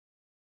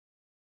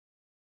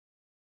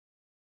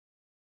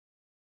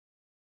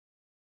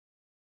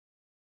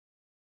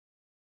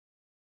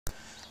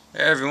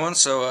Hey everyone,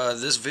 so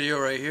this video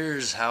right here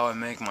is how I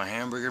make my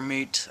hamburger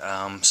meat.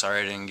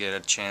 Sorry I didn't get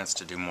a chance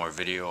to do more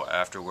video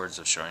afterwards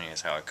of showing you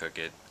guys how I cook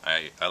it.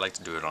 I like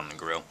to do it on the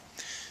grill.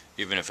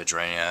 Even if it's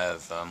raining, I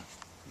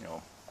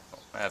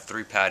have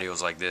 3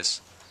 patios like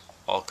this,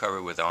 all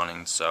covered with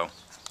awnings, so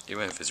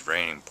even if it's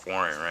raining,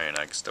 pouring rain,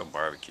 I can still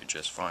barbecue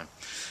just fine.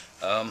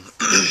 I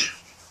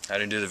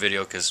didn't do the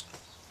video because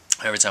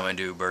every time I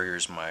do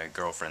burgers, my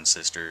girlfriend's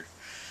sister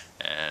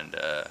and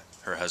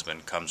her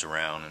husband comes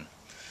around and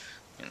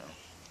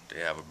they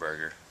have a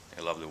burger.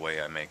 They love the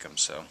way I make them,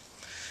 so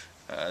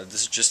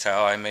this is just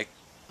how I make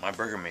my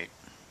burger meat.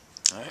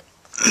 Alright,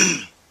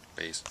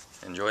 peace.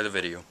 Enjoy the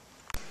video.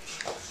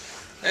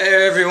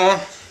 Hey everyone.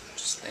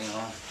 Just staying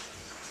on.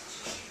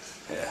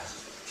 Yeah.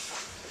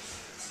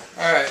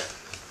 Alright,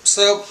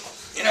 so,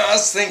 I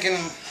was thinking,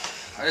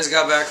 I just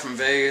got back from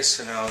Vegas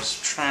and I was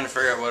trying to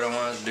figure out what I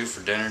wanted to do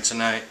for dinner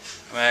tonight.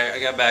 I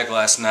got back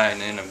last night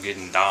and ended up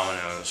getting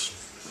Domino's.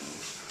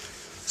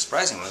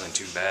 Surprisingly, it wasn't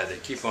too bad. They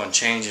keep on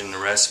changing the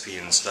recipe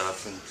and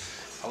stuff, and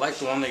I like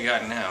the one they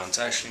got now. It's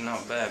actually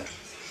not bad.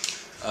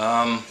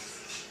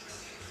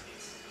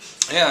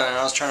 Yeah, and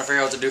I was trying to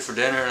figure out what to do for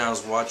dinner, and I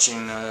was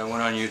watching,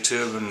 went on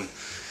YouTube and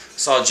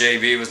saw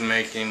JB was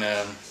making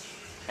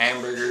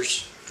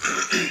hamburgers.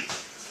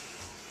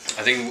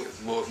 I think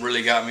what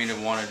really got me to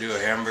want to do a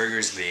hamburger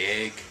is the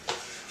egg.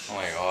 I'm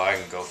like, oh, I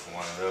can go for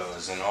one of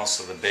those. And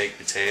also the baked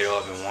potato.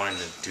 I've been wanting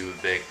to do a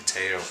baked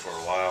potato for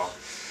a while.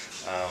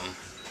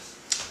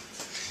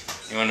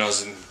 Anyone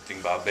knows anything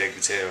about baked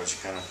potatoes,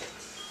 you kind of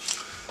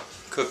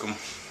cook them.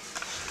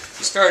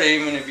 You start it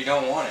even if you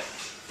don't want it.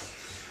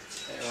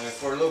 Anyway,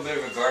 for a little bit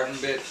of a garden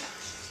bit,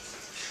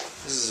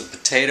 this is a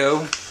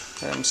potato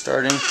that I'm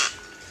starting.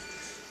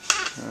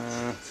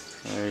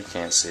 You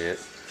can't see it.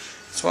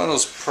 It's one of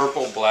those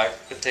purple black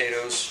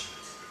potatoes.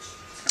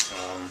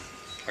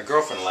 My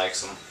girlfriend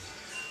likes them.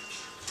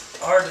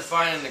 Hard to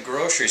find in the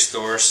grocery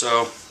store,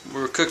 so we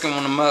were cooking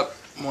them up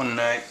one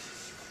night.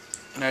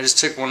 And I just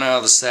took one out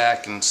of the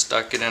sack and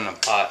stuck it in a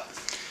pot,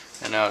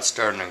 and now it's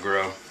starting to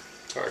grow.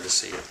 It's hard to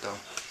see it though.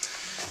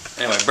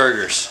 Anyway,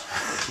 burgers.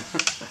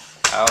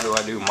 How do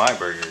I do my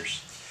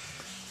burgers?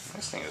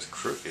 This thing is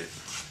crooked.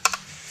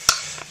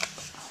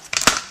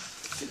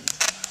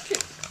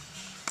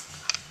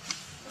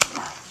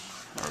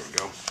 There we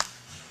go.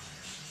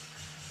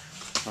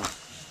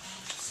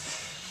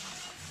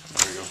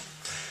 There we go.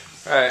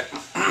 Alright,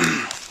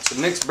 so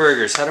Nick's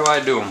burgers, how do I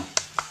do them?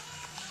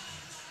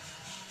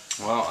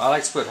 Well, I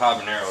like to put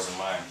habaneros in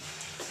mine.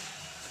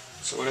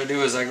 So what I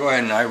do is I go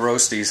ahead and I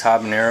roast these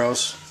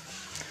habaneros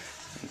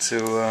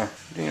into,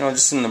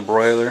 just in the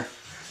broiler.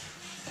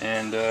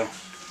 And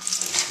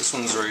this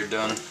one's already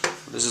done.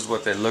 This is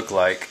what they look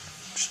like.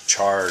 Just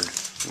charred,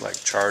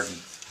 like charred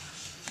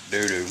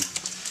doo-doo.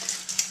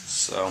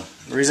 So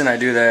the reason I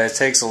do that, it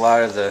takes a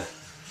lot of the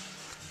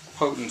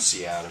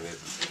potency out of it.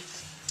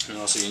 And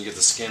also you can get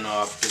the skin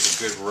off, gives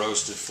a good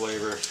roasted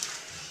flavor.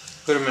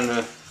 Put them in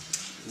the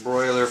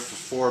broiler for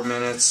 4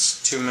 minutes,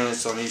 2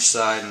 minutes on each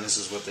side, and this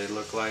is what they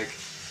look like.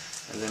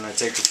 And then I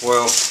take the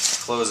foil,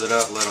 close it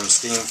up, let them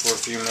steam for a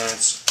few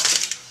minutes,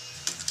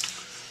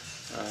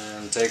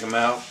 and take them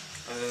out,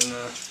 and then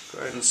go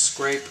ahead and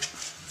scrape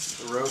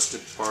the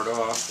roasted part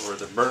off, or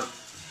the burnt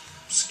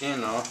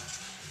skin off,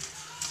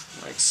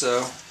 like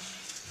so.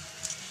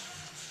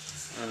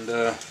 And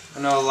I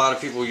know a lot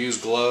of people use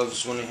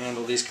gloves when they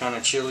handle these kind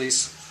of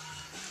chilies,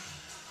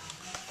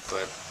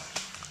 but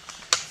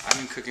I've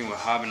been cooking with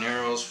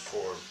habaneros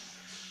for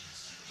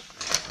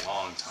a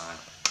long time.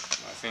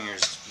 My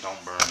fingers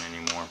don't burn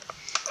anymore.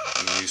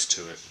 I'm used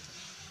to it.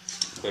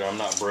 But I'm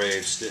not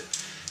brave.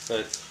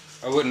 But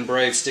I wouldn't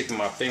brave sticking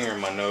my finger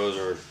in my nose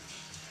or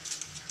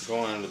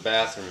going in the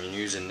bathroom and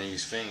using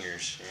these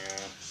fingers.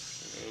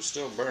 It'll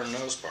still burn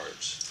those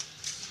parts.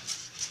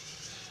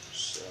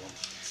 So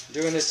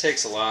doing this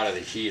takes a lot of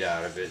the heat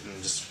out of it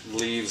and just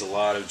leaves a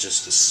lot of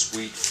just the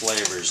sweet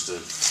flavors, the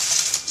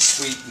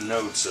sweet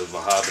notes of a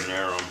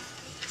habanero.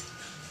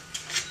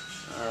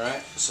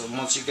 Alright, so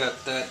once you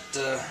got that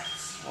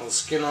all the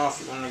skin off,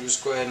 you want to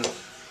just go ahead and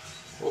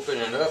open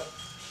it up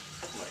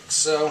like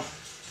so.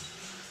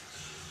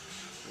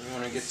 You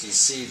want to get these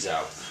seeds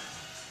out.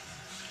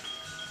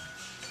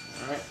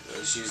 Alright,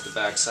 just use the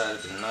back side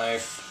of the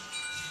knife.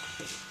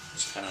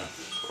 Just kind of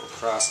go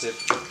across it.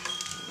 And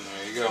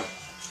there you go.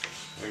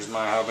 There's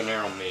my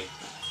habanero meat.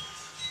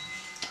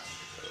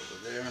 Over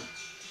there.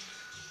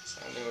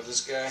 Same thing with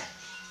this guy.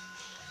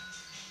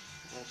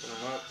 Open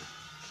them up.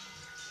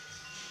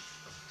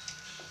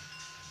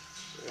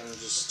 And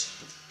just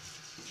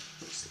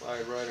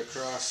slide right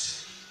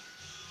across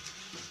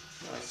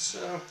like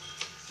so.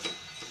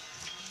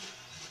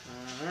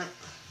 Alright.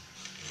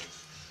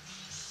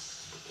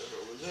 Put that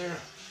over there.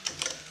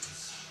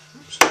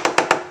 Oops.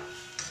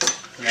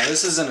 Now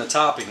this isn't a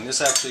topping,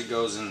 this actually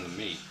goes in the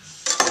meat.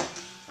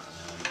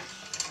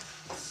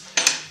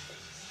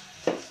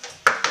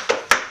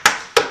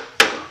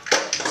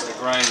 I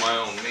grind my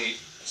own meat,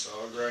 so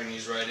I'll grind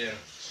these right in.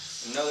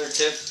 Another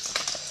tip,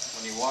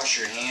 when you wash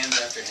your hands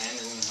after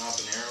handling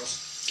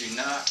habaneros, do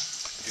not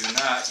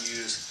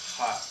use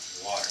hot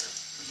water.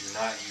 Do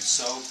not use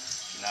soap.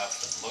 Do not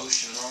put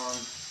lotion on.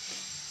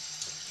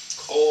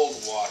 Cold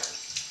water.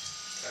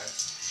 Okay?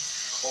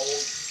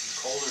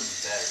 Colder the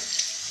better,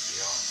 to be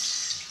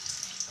honest.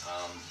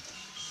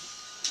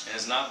 And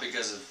it's not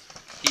because of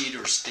heat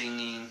or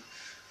stinging.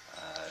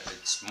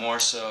 It's more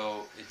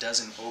so it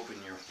doesn't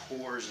open your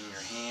pores in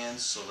your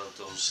hands, so that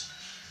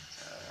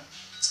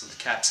so the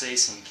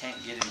capsaicin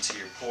can't get into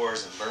your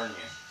pores and burn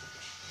you.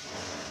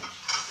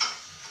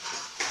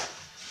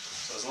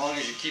 So as long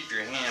as you keep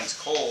your hands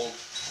cold,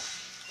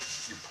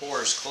 your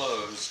pores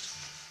closed,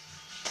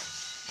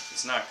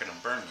 it's not going to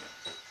burn you.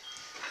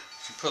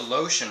 If you put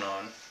lotion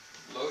on,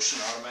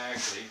 lotion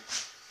automatically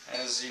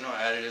has,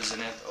 additives in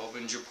it that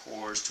opens your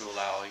pores to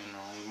allow,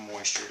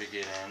 moisture to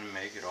get in and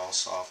make it all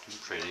soft and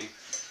pretty.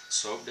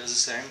 Soap does the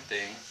same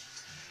thing.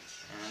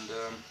 And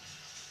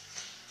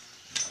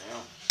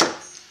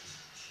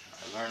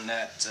I learned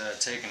that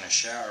taking a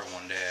shower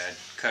one day. I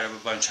cut up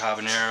a bunch of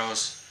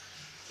habaneros.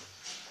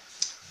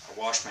 I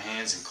washed my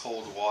hands in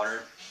cold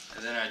water,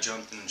 and then I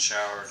jumped in the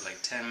shower.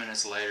 Like 10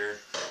 minutes later,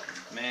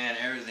 man,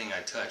 everything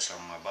I touched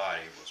on my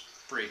body was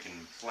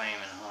freaking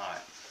flaming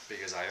hot,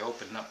 because I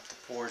opened up the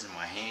pores in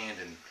my hand,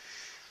 and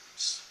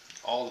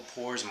all the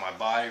pores in my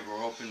body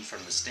were open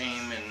from the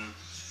steam, and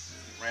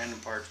random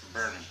parts were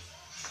burning.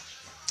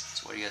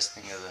 So what do you guys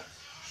think of the,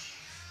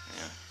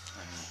 I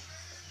don't know.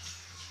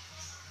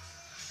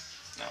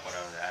 Not what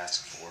I was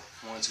asked for.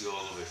 I wanted to go a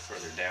little bit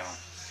further down.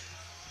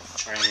 The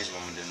Chinese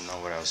woman didn't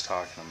know what I was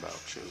talking about.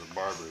 She was a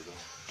barber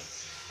though.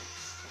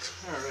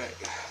 Alright,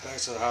 back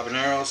to the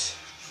habaneros.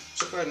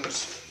 Just go ahead and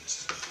just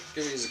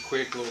give these a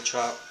quick little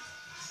chop.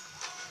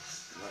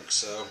 Like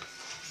so.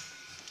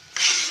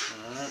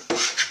 Alright,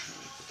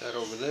 put that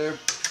over there.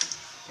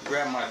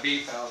 Grab my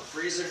beef out of the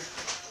freezer.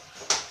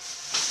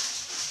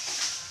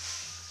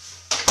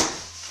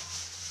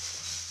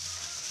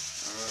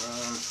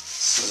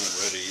 This isn't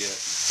ready yet.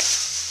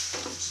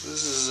 So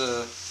this is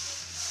a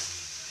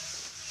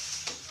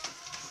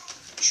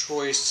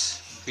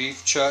choice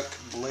beef chuck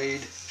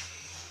blade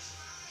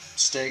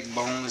steak,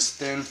 boneless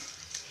thin.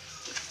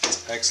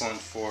 It's excellent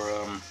for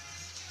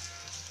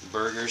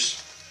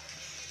burgers,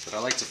 but I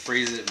like to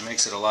freeze it. It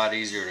makes it a lot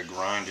easier to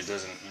grind. It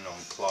doesn't,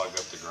 clog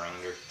up the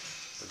grinder.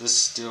 But this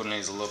still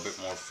needs a little bit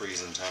more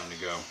freezing time to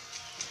go.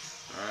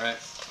 Alright,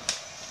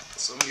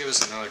 so I'm going to give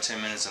us another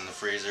 10 minutes in the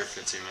freezer,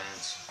 15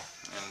 minutes,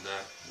 and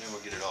then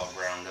we'll get it all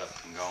ground up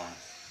and going.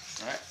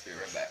 Alright, be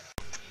right back.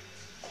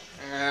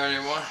 Alright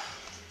everyone,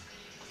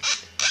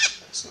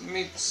 so the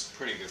meat's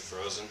pretty good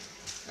frozen.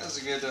 That's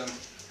a good,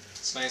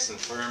 it's nice and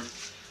firm,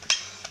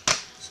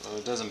 so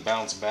it doesn't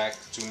bounce back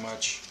too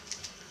much.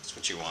 That's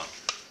what you want.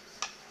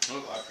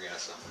 Oh, I forgot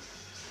something.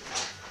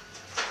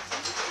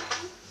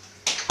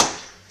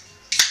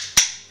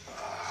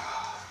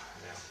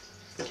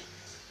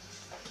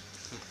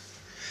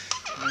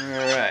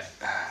 Alright,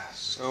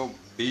 so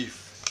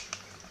beef.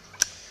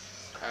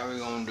 How are we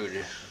gonna do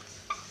this?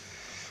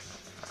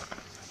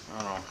 I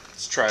don't know.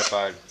 This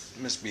tripod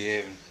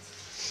misbehaving.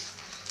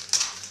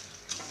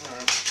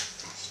 Alright,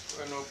 let's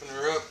go ahead and open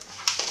her up.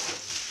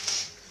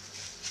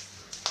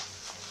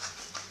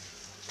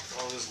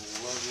 All this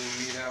lovely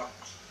meat out.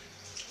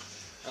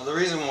 Now the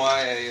reason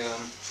why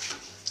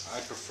I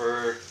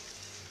prefer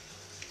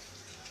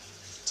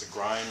to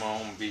grind my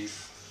own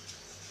beef,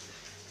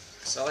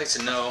 because I like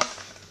to know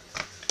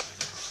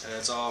that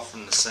it's all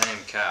from the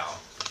same cow.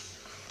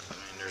 I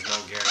mean, there's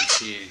no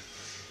guarantee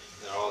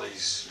that all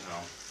these,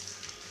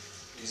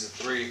 these are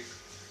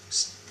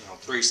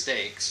three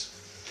steaks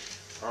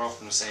are all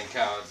from the same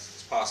cow.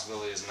 It's a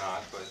possibility is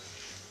not, but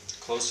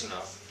close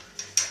enough.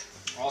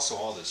 Also,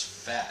 all this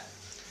fat,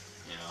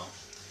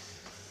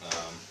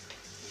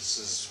 this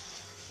is,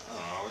 I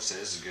don't know, I would say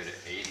this is good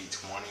at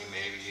 80-20,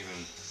 maybe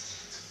even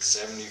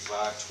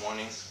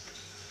 75-20.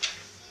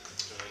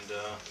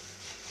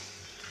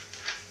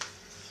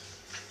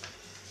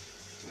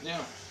 And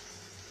yeah,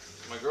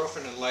 my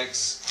girlfriend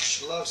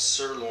she loves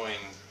sirloin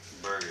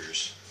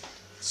burgers.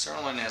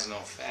 Sirloin has no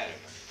fat in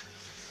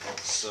it.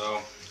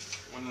 So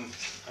when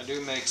I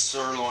do make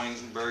sirloin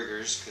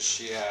burgers, because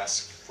she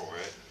asked for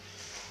it,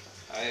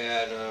 I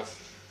add,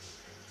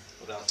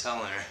 without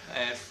telling her, I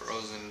add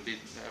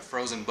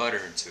frozen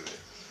butter into it.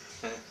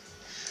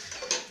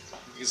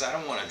 Because I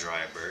don't want a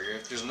dry burger.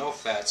 If there's no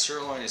fat,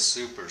 sirloin is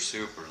super,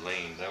 super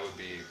lean. That would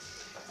be,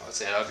 I would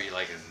say that would be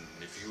like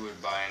if you would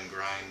buy and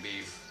ground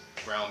beef,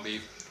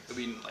 it would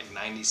be like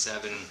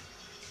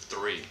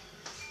 97-3.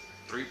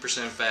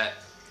 3% fat,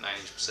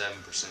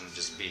 97%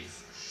 just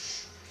beef.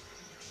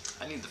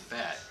 I need the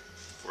fat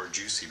for a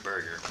juicy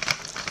burger.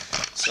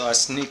 So I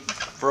sneak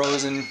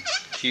frozen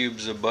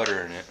cubes of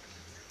butter in it.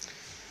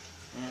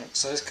 Alright,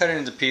 so I just cut it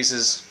into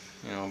pieces,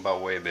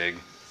 about way big.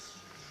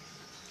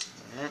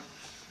 Alright.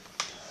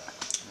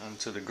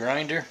 Onto the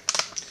grinder.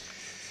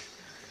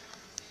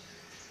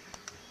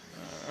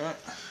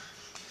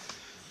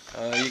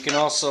 Alright. You can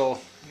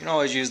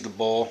always use the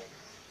bowl.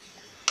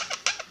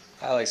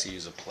 I like to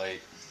use a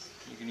plate.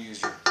 You can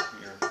use your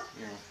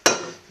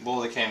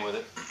bowl that came with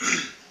it.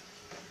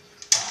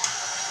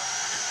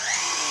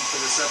 put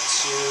this up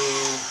to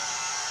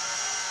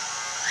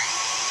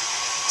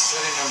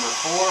setting number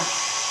 4.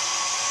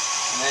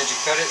 And as you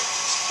cut it,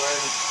 just go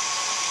ahead and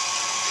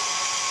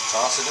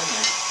toss it in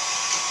there.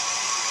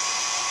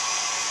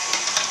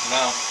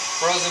 Now,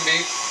 frozen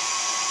beef,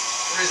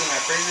 the reason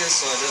I freeze this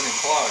so it doesn't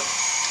clog.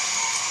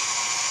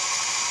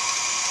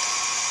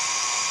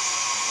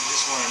 You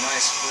just want a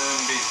nice firm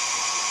beef.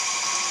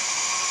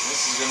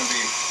 This is going to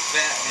be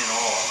fat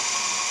and all.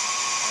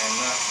 I am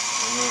not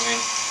removing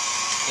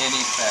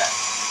any fat.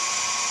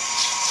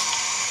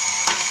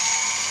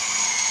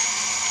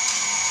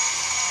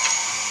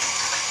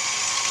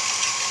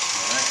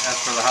 Alright, as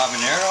for the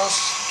habaneros,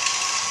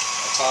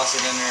 I'll toss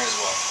it in there as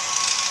well.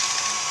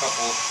 A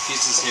couple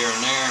pieces here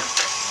and there.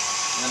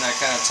 And then I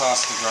kind of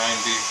toss the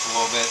grind beef a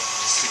little bit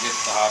just to get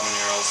the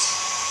habaneros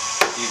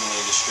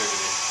evenly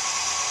distributed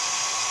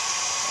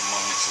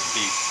amongst the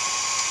beef.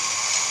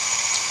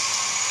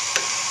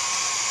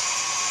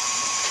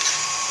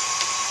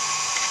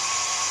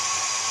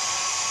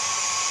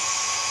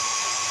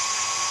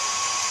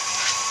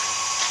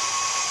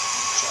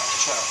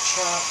 Chop,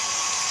 chop,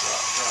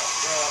 drop, drop,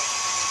 drop.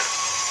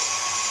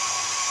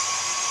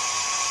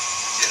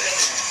 Get in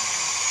there.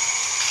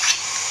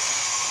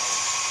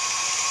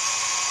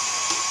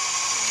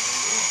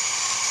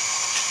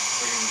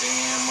 Looking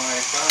damn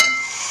mighty fine.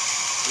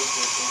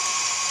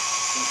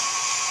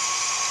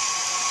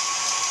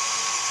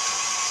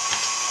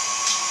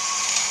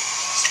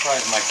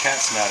 Surprised my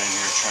cat's not in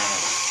here trying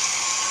to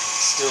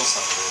steal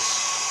some of this.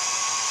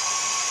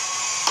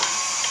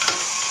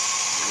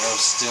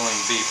 Stealing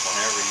beef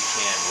whenever you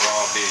can,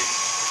 raw beef.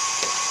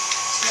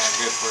 It's not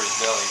good for his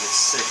belly, he gets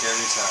sick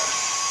every time.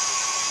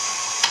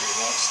 He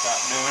won't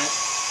stop doing it.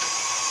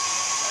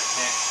 I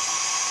can't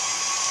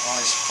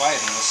always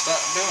fight him to stop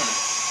doing it.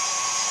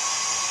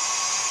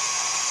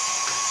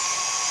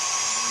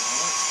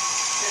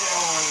 Get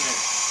on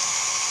there.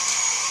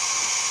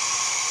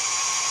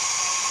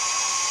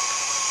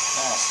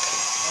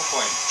 No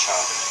point in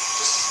chopping it,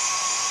 just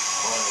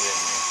run it in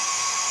there.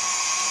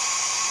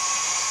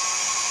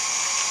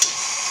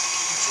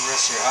 The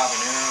rest of your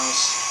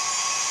habaneros.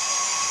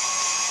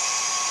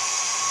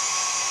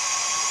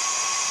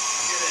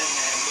 Get in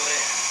there,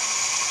 buddy.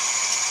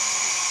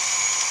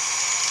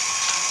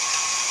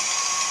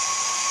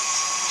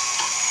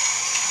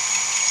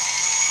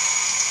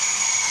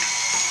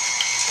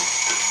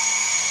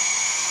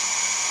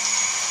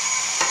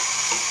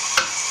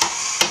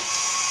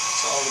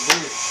 That's all the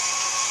beef.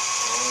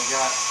 That's all we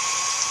got.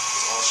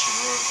 That's all she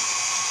wrote.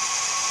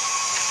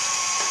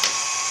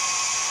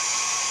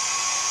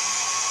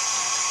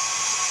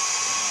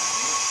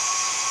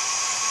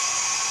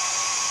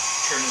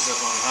 Turn this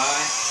up on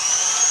high.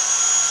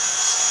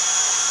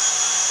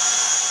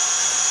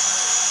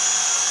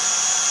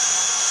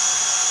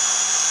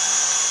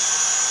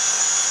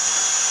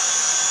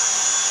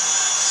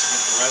 So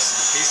get the rest of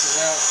the pieces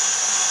out.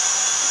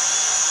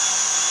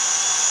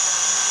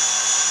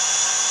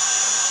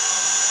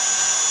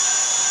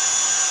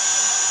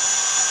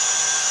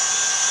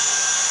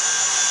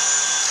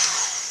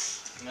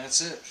 And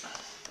that's it.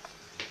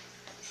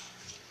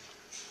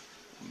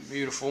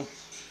 Beautiful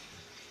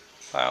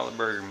pile of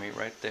burger meat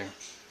right there.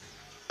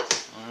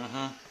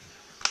 Gonna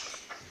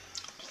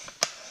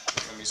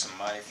be some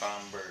mighty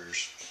fine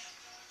burgers.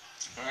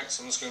 Alright,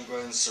 so I'm just gonna go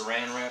ahead and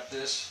saran wrap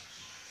this.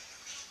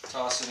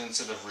 Toss it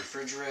into the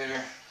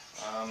refrigerator.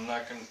 I'm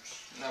not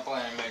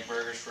planning to make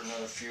burgers for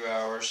another few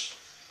hours.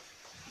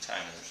 What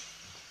time is it?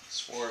 It's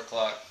 4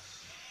 o'clock.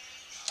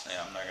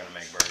 Yeah, I'm not gonna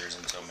make burgers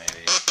until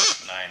maybe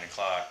 9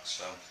 o'clock.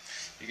 So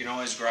you can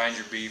always grind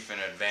your beef in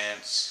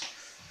advance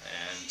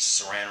and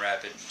saran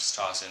wrap it and just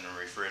toss it in the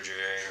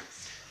refrigerator.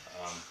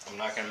 I'm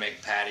not going to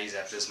make patties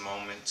at this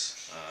moment.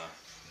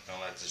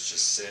 Don't let this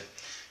just sit.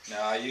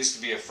 Now, I used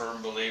to be a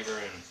firm believer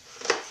in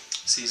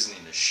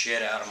seasoning the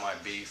shit out of my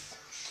beef,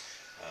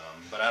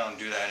 but I don't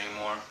do that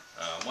anymore.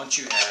 Once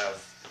you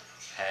have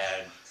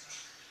had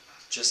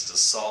just a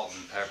salt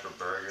and pepper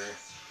burger,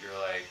 you're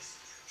like,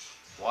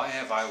 why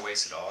have I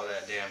wasted all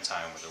that damn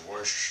time with the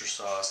Worcestershire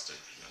sauce, the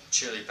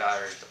chili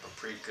powders, the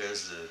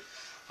paprikas, the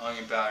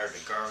onion powder, the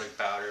garlic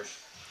powder?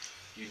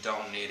 You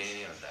don't need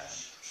any of that.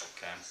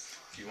 Okay?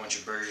 If you want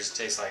your burgers to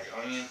taste like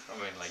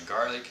like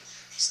garlic,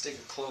 stick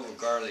a clove of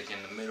garlic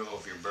in the middle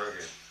of your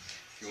burger.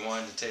 If you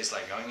want it to taste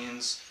like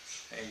onions,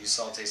 hey, you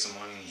saute some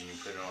onions and you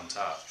put it on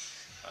top.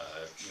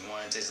 If you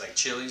want it to taste like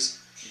chilies,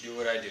 you do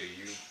what I do.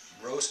 You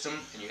roast them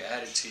and you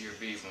add it to your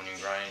beef when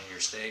you're grinding your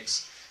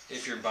steaks.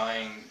 If you're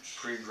buying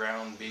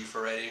pre-ground beef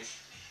already,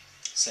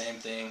 same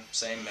thing,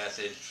 same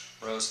method.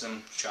 Roast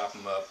them, chop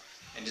them up,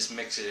 and just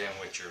mix it in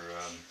with your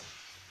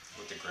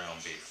with the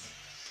ground beef.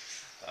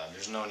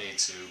 There's no need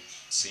to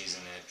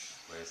season it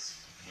with,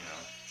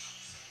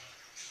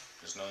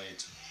 there's no need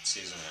to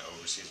season it,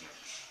 over season it.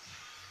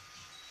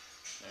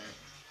 Alright,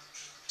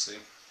 see?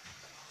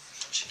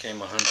 She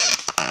came a-hunting.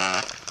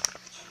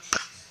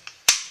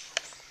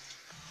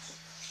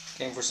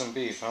 Came for some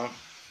beef, huh?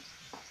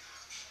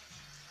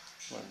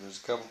 Look, there's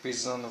a couple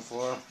pieces on the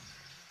floor.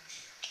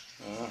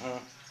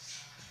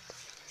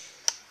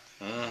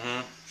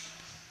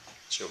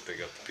 She'll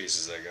pick up the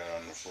pieces I got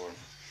on the floor.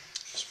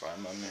 It's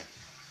fine by me.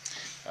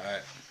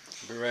 Alright,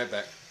 be right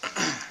back.